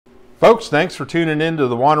Folks, thanks for tuning in to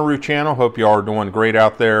the Wanneroo channel. Hope you all are doing great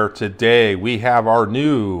out there. Today we have our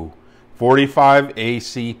new 45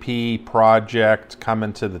 ACP project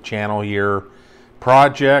coming to the channel here.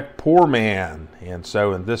 Project Poor Man. And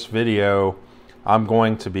so in this video, I'm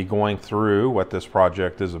going to be going through what this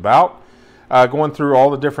project is about. Going through all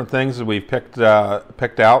the different things that we've picked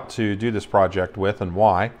out to do this project with and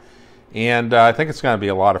why. And I think it's going to be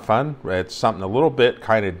a lot of fun. It's something a little bit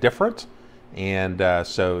kind of different. And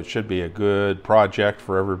so it should be a good project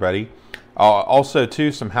for everybody. Also,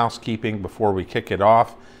 too, some housekeeping before we kick it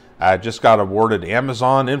off. I just got awarded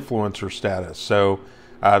Amazon influencer status. So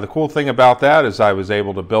the cool thing about that is I was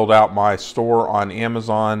able to build out my store on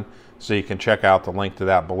Amazon. So you can check out the link to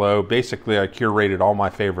that below. Basically, I curated all my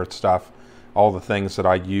favorite stuff, all the things that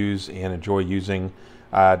I use and enjoy using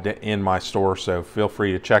in my store. So feel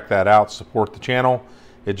free to check that out, support the channel.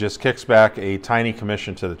 It just kicks back a tiny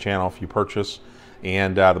commission to the channel if you purchase.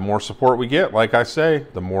 And the more support we get, like I say,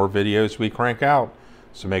 the more videos we crank out.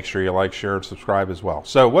 So make sure you like, share, and subscribe as well.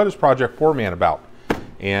 So what is Project Poor Man about?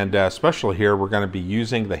 And especially here, we're going to be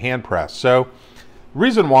using the hand press. So the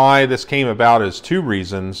reason why this came about is two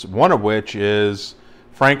reasons. One of which is,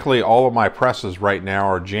 frankly, all of my presses right now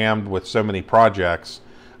are jammed with so many projects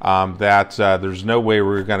that there's no way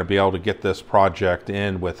we're going to be able to get this project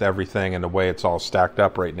in with everything and the way it's all stacked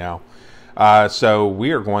up right now. So we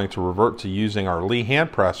are going to revert to using our Lee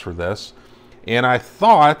hand press for this. And I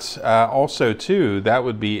thought also too that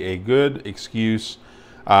would be a good excuse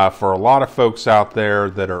for a lot of folks out there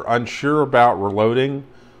that are unsure about reloading,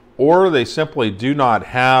 or they simply do not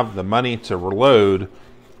have the money to reload,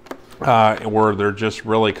 or they're just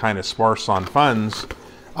really kind of sparse on funds,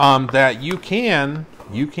 that you can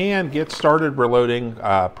get started reloading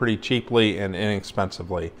pretty cheaply and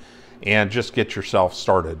inexpensively and just get yourself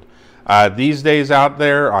started. These days out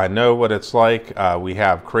there, I know what it's like. We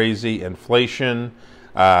have crazy inflation.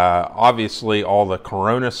 Obviously, all the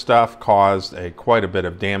corona stuff caused quite a bit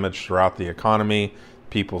of damage throughout the economy,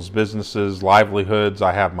 people's businesses, livelihoods.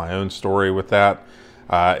 I have my own story with that.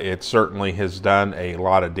 It certainly has done a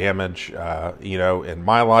lot of damage, in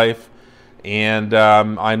my life. And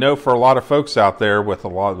I know for a lot of folks out there, with a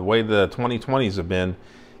lot of the way the 2020s have been,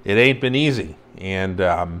 it ain't been easy. And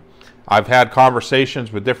I've had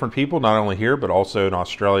conversations with different people, not only here, but also in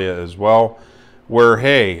Australia as well, where,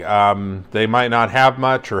 hey, they might not have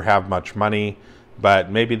much or have much money,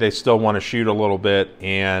 but maybe they still want to shoot a little bit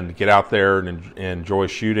and get out there and enjoy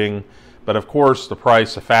shooting. But of course, the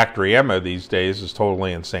price of factory ammo these days is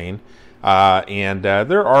totally insane. And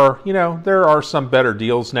there are some better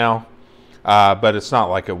deals now. But it's not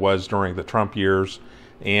like it was during the Trump years.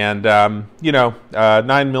 And,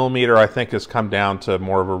 9mm I think has come down to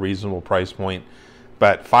more of a reasonable price point.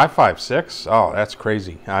 But 5.56, oh, that's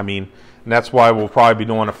crazy. I mean, and that's why we'll probably be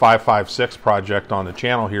doing a 5.56 project on the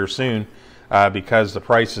channel here soon, because the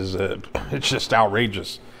price is, it's just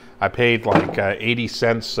outrageous. I paid like 80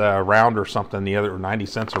 cents a round or something or 90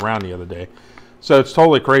 cents a round the other day. So it's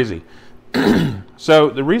totally crazy. So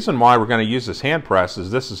the reason why we're going to use this hand press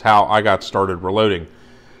is this is how I got started reloading.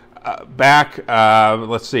 Back in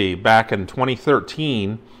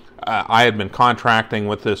 2013, I had been contracting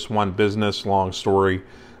with this one business, long story,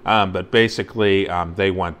 but basically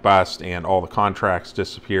they went bust and all the contracts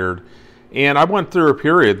disappeared. And I went through a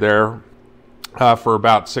period there for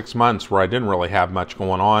about 6 months where I didn't really have much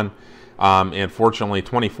going on. And fortunately,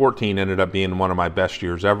 2014 ended up being one of my best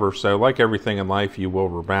years ever. So like everything in life, you will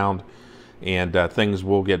rebound. And things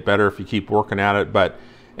will get better if you keep working at it. But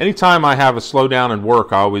anytime I have a slowdown in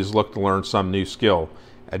work, I always look to learn some new skill.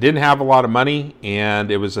 I didn't have a lot of money, and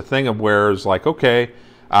it was a thing of where it's like, okay,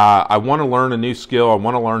 I want to learn a new skill. I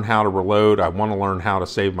want to learn how to reload. I want to learn how to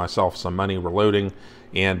save myself some money reloading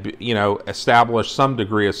and, establish some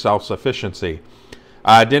degree of self-sufficiency.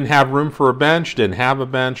 I didn't have room for a bench, didn't have a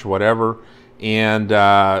bench, whatever. And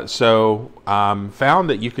so found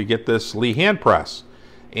that you could get this Lee hand press.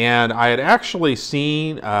 And I had actually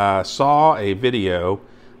saw a video,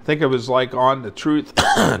 I think it was like on the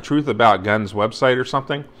Truth About Guns website or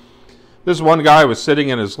something. This one guy was sitting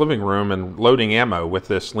in his living room and loading ammo with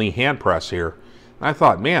this Lee hand press here. And I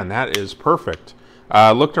thought, man, that is perfect.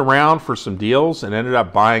 Looked around for some deals and ended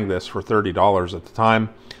up buying this for $30 at the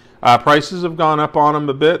time. Prices have gone up on them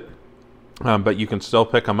a bit, but you can still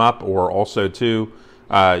pick them up, or also too,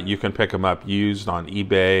 you can pick them up used on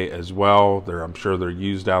eBay as well. I'm sure they're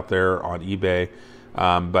used out there on eBay,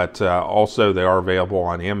 but also they are available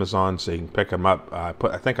on Amazon, so you can pick them up. I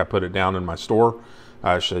think I put it down in my store,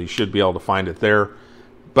 so you should be able to find it there.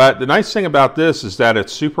 But the nice thing about this is that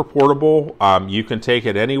it's super portable. You can take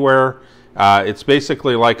it anywhere. It's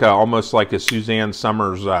basically like almost like a Suzanne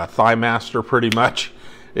Summers Thigh Master, pretty much,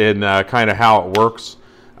 in kind of how it works.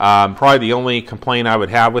 Probably the only complaint I would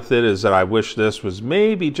have with it is that I wish this was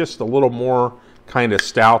maybe just a little more kind of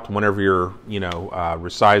stout whenever you're,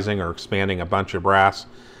 resizing or expanding a bunch of brass.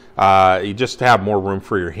 You just have more room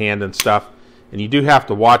for your hand and stuff. And you do have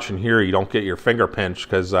to watch in here you don't get your finger pinched,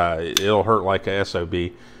 because it'll hurt like a SOB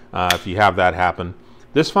if you have that happen.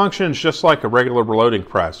 This functions just like a regular reloading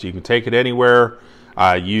press. You can take it anywhere,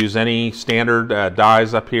 use any standard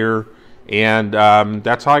dies up here, and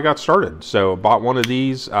that's how I got started. So bought one of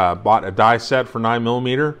these, bought a die set for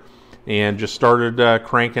 9mm, and just started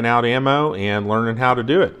cranking out ammo and learning how to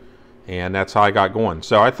do it. And that's how I got going.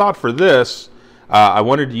 So I thought for this, I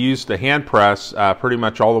wanted to use the hand press pretty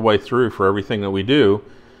much all the way through for everything that we do,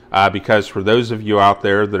 because for those of you out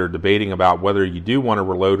there that are debating about whether you do want to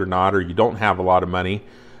reload or not, or you don't have a lot of money,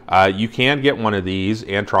 you can get one of these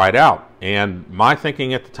and try it out. And my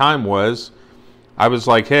thinking at the time was, I was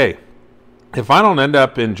like, hey, if I don't end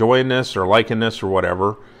up enjoying this or liking this or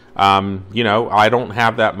whatever, I don't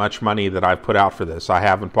have that much money that I've put out for this. I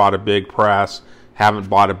haven't bought a big press, haven't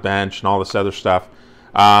bought a bench and all this other stuff.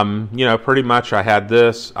 Pretty much I had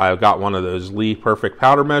this. I got one of those Lee Perfect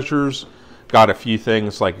powder measures, got a few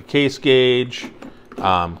things like a case gauge,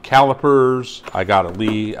 calipers. I got a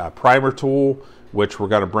Lee primer tool, which we're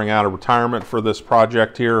going to bring out of retirement for this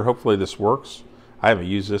project here. Hopefully this works. I haven't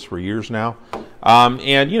used this for years now.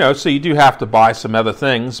 So you do have to buy some other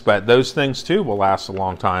things, but those things too will last a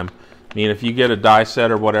long time. I mean, if you get a die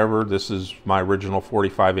set or whatever, this is my original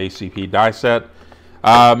 45 ACP die set.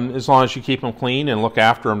 As long as you keep them clean and look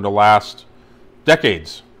after them to last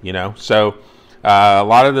decades, So a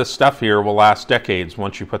lot of this stuff here will last decades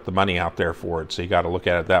once you put the money out there for it. So you got to look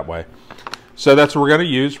at it that way. So that's what we're going to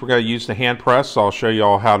use. We're going to use the hand press. So I'll show you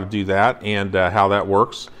all how to do that and how that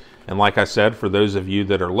works. And like I said, for those of you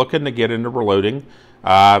that are looking to get into reloading,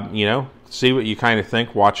 see what you kind of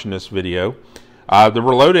think watching this video. The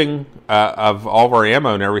reloading of all of our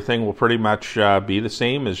ammo and everything will pretty much be the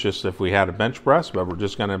same as just if we had a bench press, but we're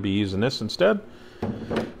just going to be using this instead.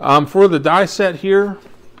 For the die set here,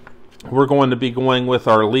 we're going to be going with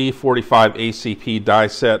our Lee 45 ACP die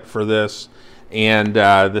set for this. And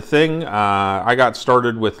the thing, I got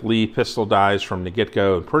started with Lee pistol dies from the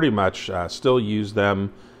get-go and pretty much still use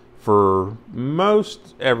them for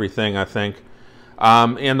most everything, I think.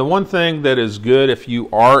 And the one thing that is good if you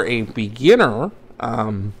are a beginner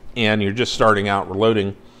and you're just starting out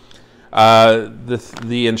reloading,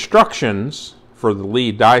 the instructions for the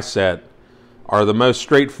Lee die set are the most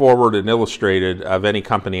straightforward and illustrated of any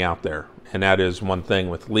company out there. And that is one thing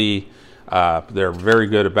with Lee. They're very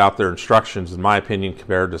good about their instructions, in my opinion,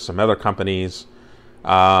 compared to some other companies.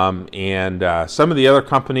 Some of the other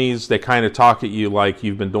companies, they kind of talk at you like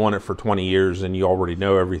you've been doing it for 20 years and you already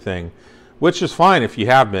know everything, which is fine if you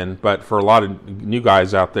have been, but for a lot of new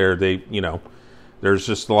guys out there, there's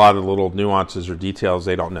just a lot of little nuances or details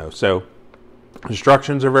they don't know. So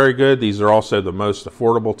instructions are very good. These are also the most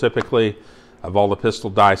affordable typically of all the pistol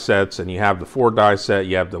die sets, and you have the 4 die set,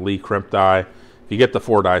 you have the Lee crimp die. If you get the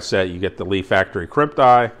 4 die set, you get the Lee factory crimp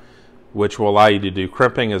die, which will allow you to do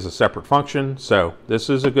crimping as a separate function. So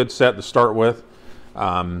this is a good set to start with.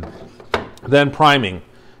 Then priming.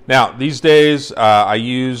 Now these days I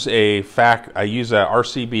use a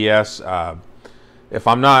RCBS. If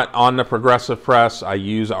I'm not on the progressive press, I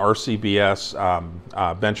use a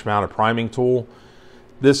RCBS bench mounted priming tool.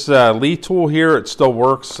 This Lee tool here, it still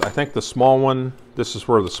works. I think the small one, this is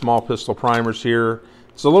where the small pistol primers here.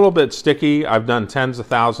 It's a little bit sticky. I've done tens of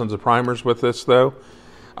thousands of primers with this though.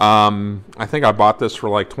 I think I bought this for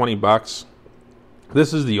like 20 bucks.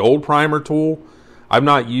 This is the old primer tool. I've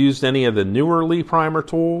not used any of the newer Lee primer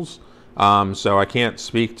tools, so I can't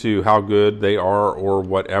speak to how good they are or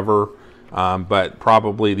whatever, but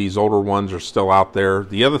probably these older ones are still out there.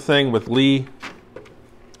 The other thing with Lee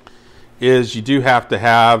is you do have to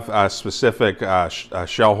have specific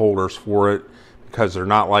shell holders for it, because they're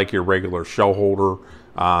not like your regular shell holder.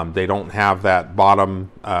 They don't have that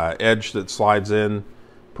bottom edge that slides in.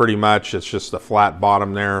 Pretty much it's just a flat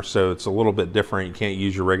bottom there, so it's a little bit different. You can't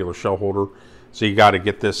use your regular shell holder, so you got to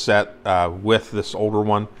get this set with this older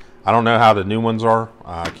one. I don't know how the new ones are.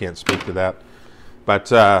 I can't speak to that,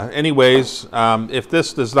 but anyways, if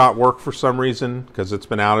this does not work for some reason, because it's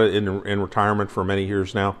been out in retirement for many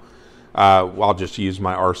years now, I'll just use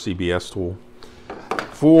my RCBS tool.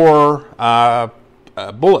 For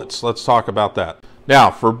bullets, let's talk about that.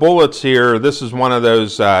 Now, for bullets here, this is one of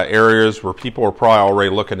those areas where people are probably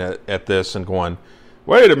already looking at this and going,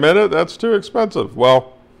 wait a minute, that's too expensive.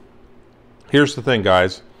 Well, here's the thing,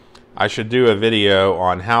 guys. I should do a video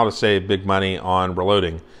on how to save big money on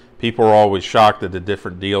reloading. People are always shocked at the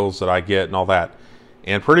different deals that I get and all that.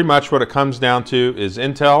 And pretty much what it comes down to is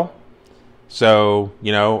Intel. So,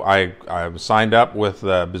 you know, I've signed up with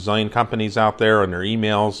a bazillion companies out there and their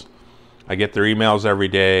emails. I get their emails every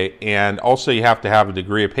day. And also you have to have a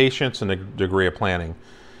degree of patience and a degree of planning.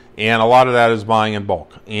 And a lot of that is buying in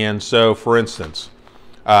bulk. And so, for instance,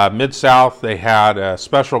 Mid-South, they had a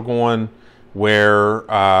special going where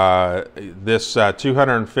this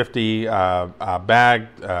 250 bag,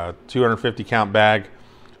 250 count bag,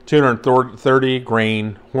 230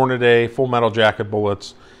 grain Hornady full metal jacket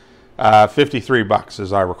bullets, $53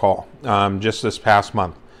 as I recall, just this past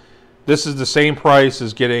month. This is the same price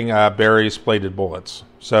as getting Barry's plated bullets.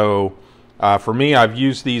 So for me, I've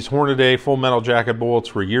used these Hornady full metal jacket bullets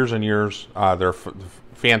for years and years. They're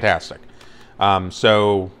fantastic.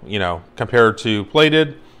 So, you know, compared to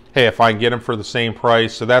plated, hey, if I can get them for the same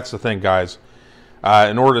price. So that's the thing, guys.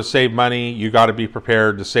 In order to save money, you got to be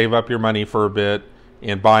prepared to save up your money for a bit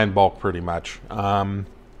and buy in bulk pretty much.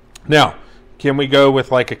 Now, can we go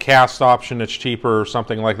with like a cast option that's cheaper or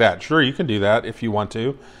something like that? Sure, you can do that if you want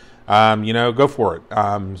to. You know, go for it.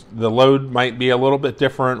 The load might be a little bit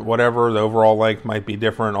different, whatever. The overall length might be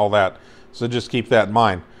different, all that. So just keep that in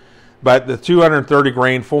mind. But the 230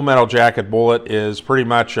 grain full metal jacket bullet is pretty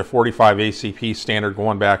much a 45 ACP standard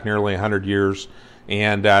going back nearly 100 years.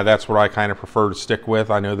 And that's what I kind of prefer to stick with.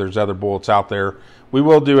 I know there's other bullets out there. We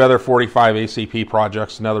will do other 45 ACP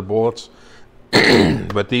projects and other bullets.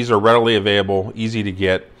 But these are readily available, easy to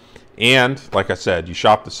get. And like I said, you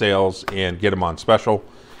shop the sales and get them on special.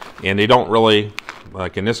 And they don't really,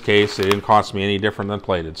 like in this case, they didn't cost me any different than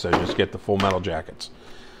plated. So just get the full metal jackets.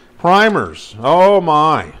 Primers. Oh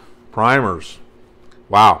my. Primers.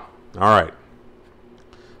 Wow. All right.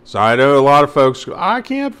 So I know a lot of folks go, I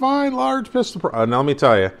can't find large pistol primers. Now let me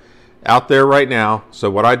tell you, out there right now, so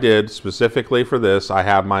what I did specifically for this, I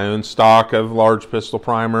have my own stock of large pistol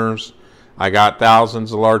primers. I got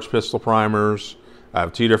thousands of large pistol primers. I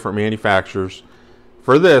have 2 different manufacturers.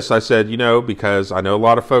 For this, I said, you know, because I know a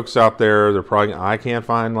lot of folks out there, they're probably, I can't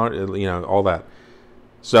find, you know, all that.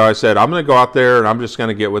 So I said, I'm going to go out there and I'm just going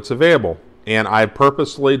to get what's available. And I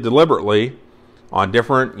purposely, deliberately, on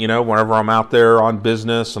different, you know, whenever I'm out there on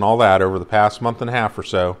business and all that over the past month and a half or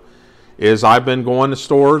so, is I've been going to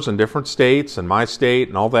stores in different states and my state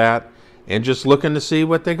and all that and just looking to see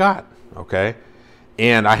what they got, okay?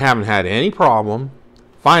 And I haven't had any problem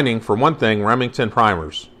finding, for one thing, Remington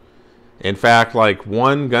primers. In fact, like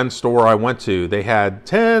one gun store I went to, they had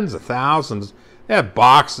tens of thousands. They had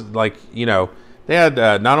boxes, like, you know, they had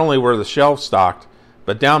not only were the shelves stocked,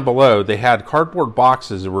 but down below they had cardboard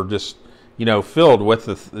boxes that were just, you know, filled with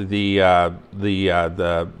the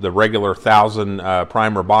regular 1,000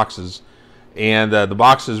 primer boxes, and the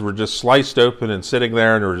boxes were just sliced open and sitting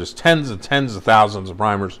there, and there were just tens and tens of thousands of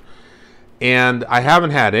primers. And I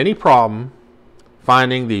haven't had any problem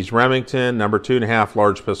finding these Remington number 2.5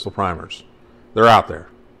 large pistol primers. They're out there,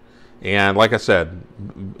 and like I said,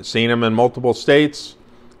 seen them in multiple states.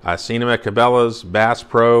 I've seen them at Cabela's, Bass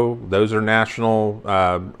Pro. Those are national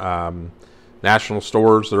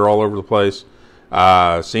stores. They're all over the place.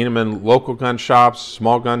 Seen them in local gun shops,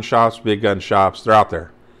 small gun shops, big gun shops. They're out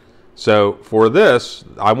there. So for this,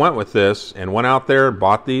 I went with this and went out there and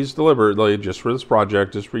bought these deliberately just for this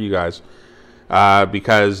project, just for you guys,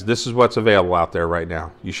 because this is what's available out there right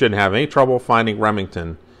now. You shouldn't have any trouble finding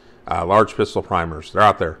Remington large pistol primers. They're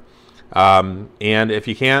out there. And if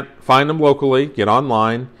you can't find them locally, get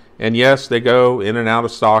online. And yes, they go in and out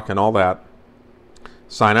of stock and all that.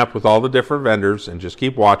 Sign up with all the different vendors and just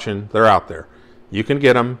keep watching. They're out there. You can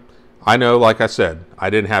get them. I know, like I said, I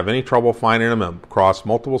didn't have any trouble finding them across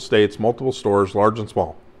multiple states, multiple stores, large and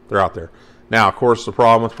small. They're out there. Now, of course, the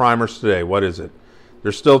problem with primers today, what is it?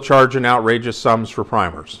 They're still charging outrageous sums for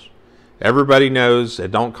primers. Everybody knows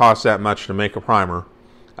it don't cost that much to make a primer.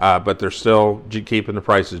 But they're still keeping the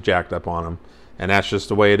prices jacked up on them. And that's just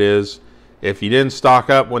the way it is. If you didn't stock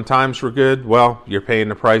up when times were good, well, you're paying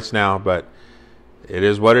the price now, but it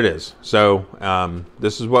is what it is. So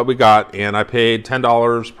this is what we got, and I paid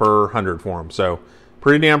 $10 per 100 for them. So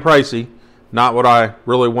pretty damn pricey. Not what I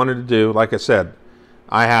really wanted to do. Like I said,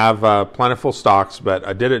 I have plentiful stocks, but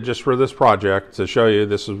I did it just for this project to show you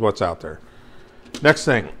this is what's out there. Next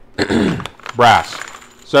thing, brass.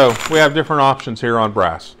 So we have different options here on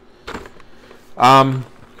brass.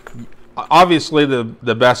 Obviously,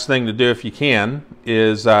 the best thing to do if you can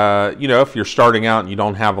is, you know, if you're starting out and you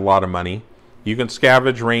don't have a lot of money, you can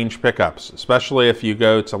scavenge range pickups, especially if you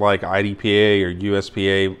go to like IDPA or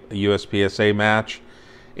USPSA match,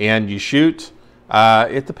 and you shoot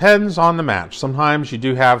It depends on the match. Sometimes you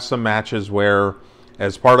do have some matches where,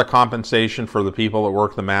 as part of compensation for the people that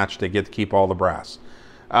work the match, they get to keep all the brass.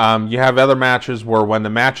 You have other matches where when the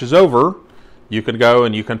match is over, you can go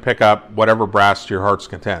and you can pick up whatever brass to your heart's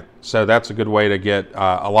content. So that's a good way to get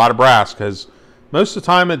a lot of brass, because most of the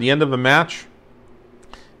time at the end of a match,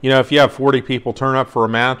 if you have 40 people turn up for a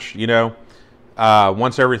match,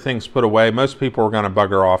 once everything's put away, most people are going to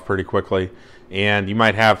bugger off pretty quickly. And you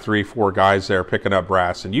might have 3-4 guys there picking up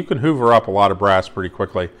brass. And you can hoover up a lot of brass pretty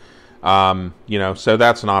quickly. So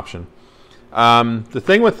that's an option. The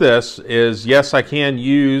thing with this is, yes, I can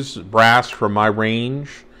use brass from my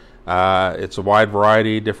range. It's a wide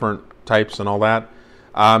variety, different types and all that.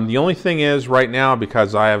 The only thing is right now,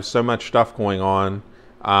 because I have so much stuff going on,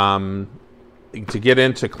 to get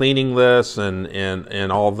into cleaning this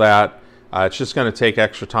and all of that, it's just going to take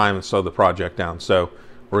extra time and slow the project down. So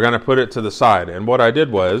we're going to put it to the side. And what I did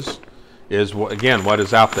is again, what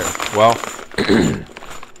is out there? Well,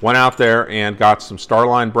 went out there and got some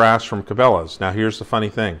Starline brass from Cabela's. Now here's the funny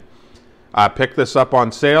thing. I picked this up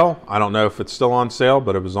on sale. I don't know if it's still on sale,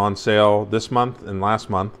 but it was on sale this month and last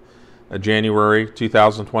month, January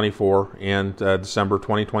 2024 and December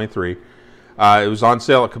 2023. It was on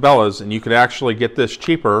sale at Cabela's, and you could actually get this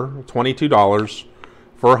cheaper, $22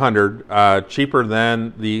 for 100, cheaper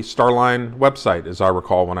than the Starline website, as I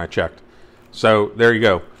recall when I checked. So there you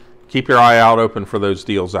go. Keep your eye out open for those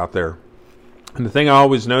deals out there. And the thing I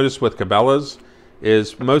always notice with Cabela's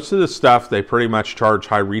is most of the stuff they pretty much charge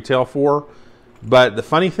high retail for. But the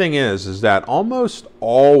funny thing is that almost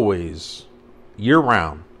always, year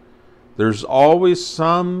round, there's always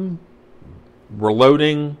some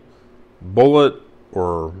reloading bullet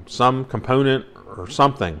or some component or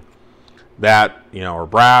something that, or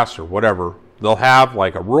brass or whatever, they'll have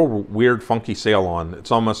like a real weird funky sale on.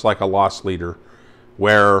 It's almost like a loss leader,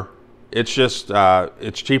 where it's just,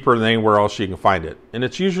 it's cheaper than anywhere else you can find it. And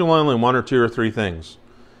it's usually only 1 or 2 or 3 things.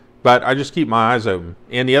 But I just keep my eyes open.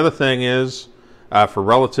 And the other thing is, for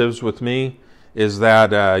relatives with me, is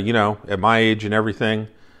that, at my age and everything,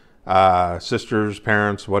 sisters,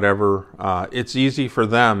 parents, whatever, it's easy for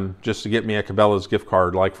them just to get me a Cabela's gift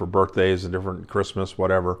card, like for birthdays and different Christmas,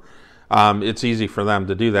 whatever. It's easy for them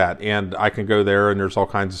to do that. And I can go there and there's all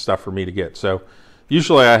kinds of stuff for me to get. So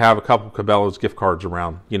usually I have a couple Cabela's gift cards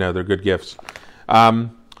around. They're good gifts.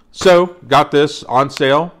 So got this on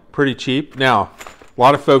sale, pretty cheap. Now, a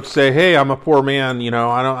lot of folks say, hey, I'm a poor man.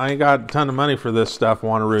 I ain't got a ton of money for this stuff,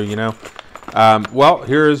 Wanneroo, well,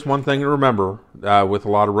 here is one thing to remember with a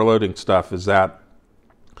lot of reloading stuff, is that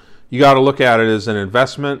you got to look at it as an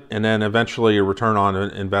investment and then eventually a return on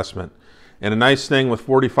an investment. And a nice thing with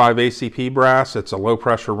 45 ACP brass, it's a low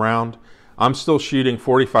pressure round. I'm still shooting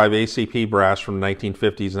 45 ACP brass from the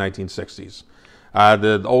 1950s and 1960s.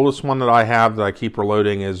 The oldest one that I have that I keep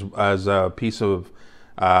reloading is a piece of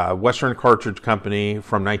Western Cartridge Company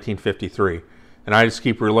from 1953. And I just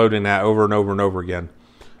keep reloading that over and over and over again.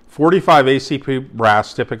 45 ACP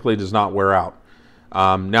brass typically does not wear out.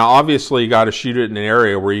 Now, obviously, you got to shoot it in an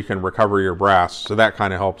area where you can recover your brass, so that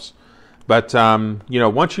kind of helps. But,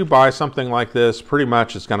 once you buy something like this, pretty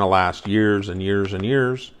much it's going to last years and years and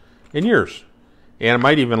years and years. And it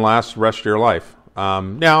might even last the rest of your life.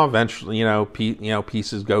 Now, eventually,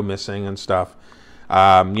 pieces go missing and stuff.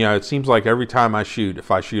 It seems like every time I shoot,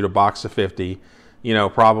 if I shoot a box of 50,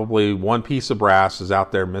 probably one piece of brass is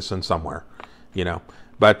out there missing somewhere,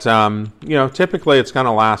 But, typically it's going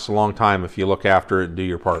to last a long time if you look after it and do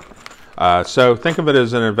your part. So think of it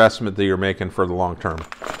as an investment that you're making for the long term.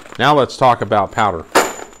 Now let's talk about powder.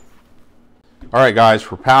 All right, guys,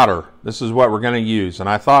 for powder, this is what we're going to use. And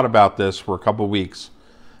I thought about this for a couple of weeks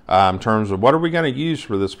in terms of what are we going to use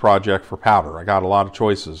for this project for powder. I got a lot of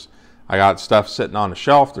choices. I got stuff sitting on the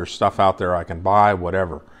shelf. There's stuff out there I can buy,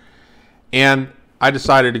 whatever. And I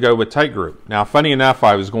decided to go with Tight Group. Now, funny enough,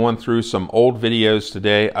 I was going through some old videos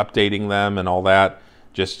today, updating them and all that.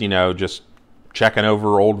 Just checking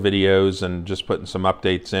over old videos and just putting some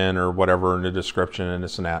updates in or whatever in the description and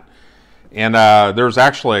this and that. And there's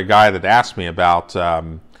actually a guy that asked me about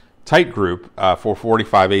Tight Group for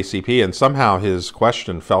 45 ACP, and somehow his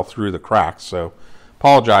question fell through the cracks. So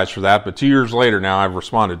apologize for that. But 2 years later now, I've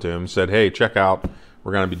responded to him and said, hey, check out,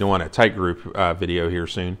 we're going to be doing a Tight Group video here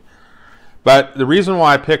soon. But the reason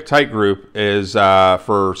why I picked Tight Group is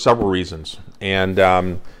for several reasons. And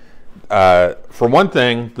for one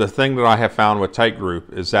thing, the thing that I have found with Tight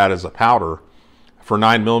Group is that as a powder, for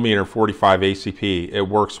 9mm 45 ACP, it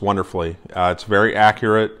works wonderfully. It's very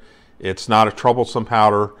accurate. It's not a troublesome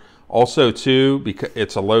powder. Also, too, because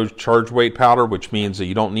it's a low charge weight powder, which means that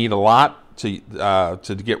you don't need a lot to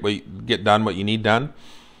get done what you need done.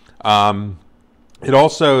 It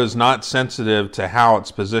also is not sensitive to how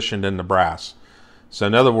it's positioned in the brass. So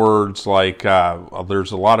in other words, like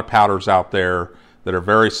there's a lot of powders out there that are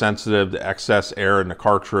very sensitive to excess air in the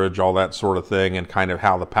cartridge, all that sort of thing, and kind of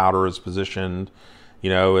how the powder is positioned.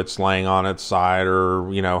 You know, it's laying on its side,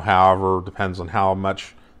 or, you know, however, depends on how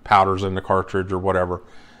much powder's in the cartridge or whatever.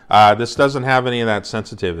 This doesn't have any of that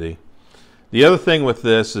sensitivity. The other thing with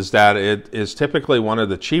this is that it is typically one of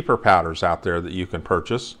the cheaper powders out there that you can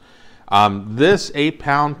purchase. This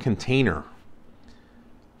 8-pound container,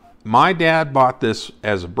 my dad bought this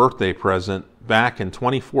as a birthday present back in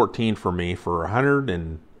 2014 for me for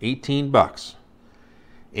 118 bucks.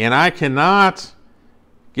 And I cannot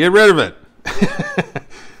get rid of it.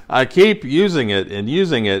 I keep using it and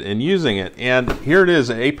using it and using it. And here it is,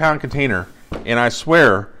 an 8-pound container. And I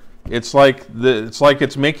swear, it's like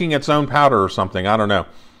it's making its own powder or something. I don't know.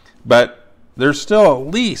 But there's still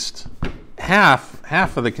at least half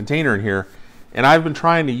of the container in here. And I've been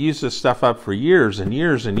trying to use this stuff up for years and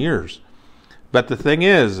years and years. But the thing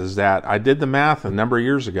is that I did the math a number of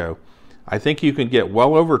years ago. I think you can get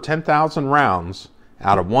well over 10,000 rounds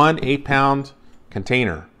out of one 8-pound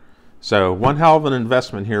container. So one hell of an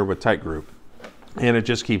investment here with Tight Group. And it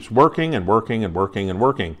just keeps working and working and working and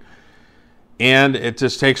working. And it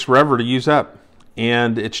just takes forever to use up.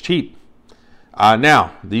 And it's cheap.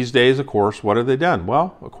 Now, these days, of course, what have they done?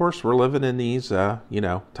 Well, of course, we're living in these,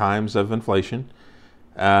 times of inflation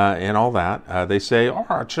and all that. They say, oh,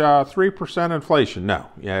 it's 3% inflation. No,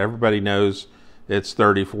 yeah, everybody knows it's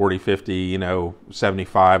 30, 40, 50,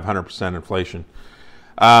 75, 100% inflation.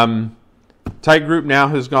 Tight Group now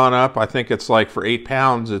has gone up. I think it's like for 8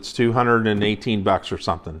 pounds, it's 218 bucks or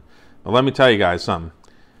something. Now, let me tell you guys something.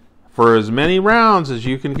 For as many rounds as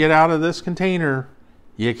you can get out of this container,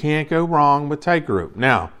 you can't go wrong with Tight Group.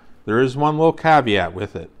 Now, there is one little caveat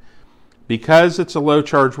with it. Because it's a low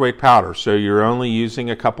charge weight powder, so you're only using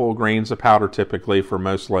a couple of grains of powder typically for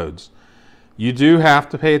most loads, you do have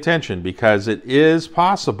to pay attention because it is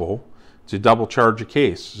possible to double charge a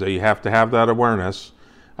case. So you have to have that awareness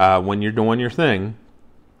when you're doing your thing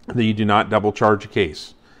that you do not double charge a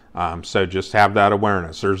case. So just have that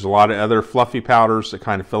awareness. There's a lot of other fluffy powders that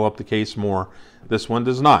kind of fill up the case more. This one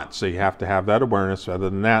does not, so you have to have that awareness. Other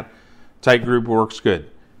than that, Tight Group works good.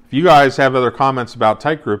 If you guys have other comments about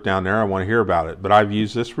Tight Group down there, I want to hear about it. But I've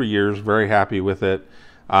used this for years, very happy with it.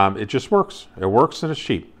 It just works. It works and it's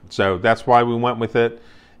cheap. So that's why we went with it.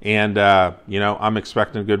 And, I'm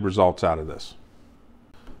expecting good results out of this.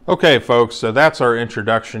 Okay, folks, so that's our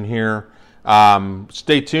introduction here.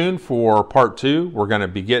 Stay tuned for part 2. We're going to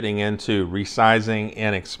be getting into resizing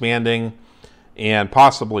and expanding and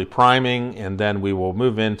possibly priming, and then we will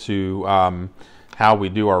move into how we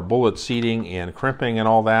do our bullet seating and crimping and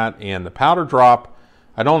all that. And the powder drop,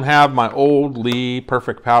 I don't have my old Lee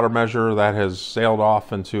perfect powder measure. That has sailed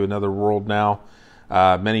off into another world now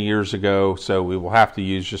many years ago, so we will have to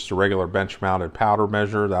use just a regular bench mounted powder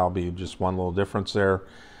measure. That'll be just one little difference there.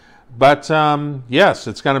 But yes,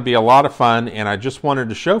 it's going to be a lot of fun, and I just wanted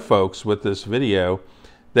to show folks with this video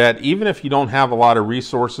that even if you don't have a lot of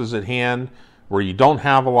resources at hand, where you don't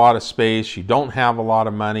have a lot of space, you don't have a lot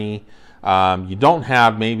of money, you don't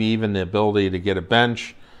have maybe even the ability to get a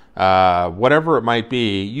bench, whatever it might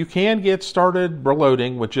be, you can get started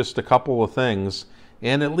reloading with just a couple of things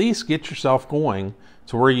and at least get yourself going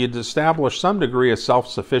to where you'd establish some degree of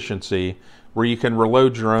self-sufficiency where you can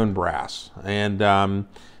reload your own brass. And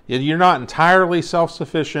you're not entirely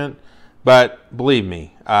self-sufficient, but believe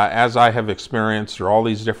me, as I have experienced through all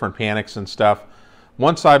these different panics and stuff,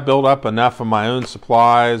 once I build up enough of my own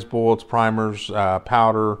supplies, bullets, primers,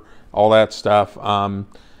 powder, all that stuff,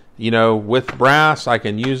 with brass, I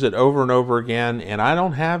can use it over and over again, and I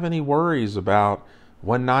don't have any worries about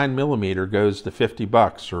when 9mm goes to 50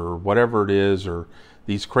 bucks or whatever it is, or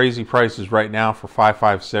these crazy prices right now for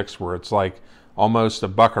 5.56 where it's like almost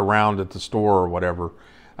 $1 a round at the store or whatever,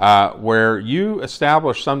 where you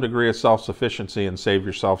establish some degree of self-sufficiency and save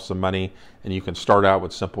yourself some money, and you can start out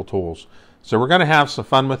with simple tools. So we're going to have some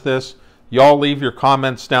fun with this. Y'all leave your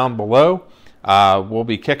comments down below. We'll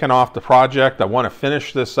be kicking off the project. I want to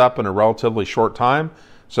finish this up in a relatively short time.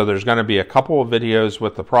 So there's going to be a couple of videos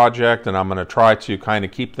with the project, and I'm going to try to kind of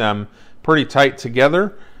keep them pretty tight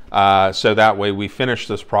together. So that way we finish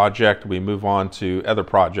this project, we move on to other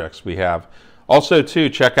projects we have. Also, too,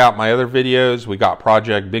 check out my other videos. We got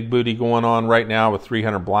Project Big Booty going on right now with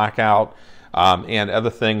 300 Blackout and other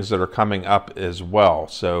things that are coming up as well.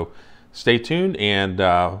 So stay tuned and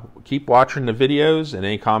keep watching the videos, and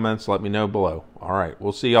any comments, let me know below. All right,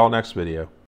 we'll see y'all next video.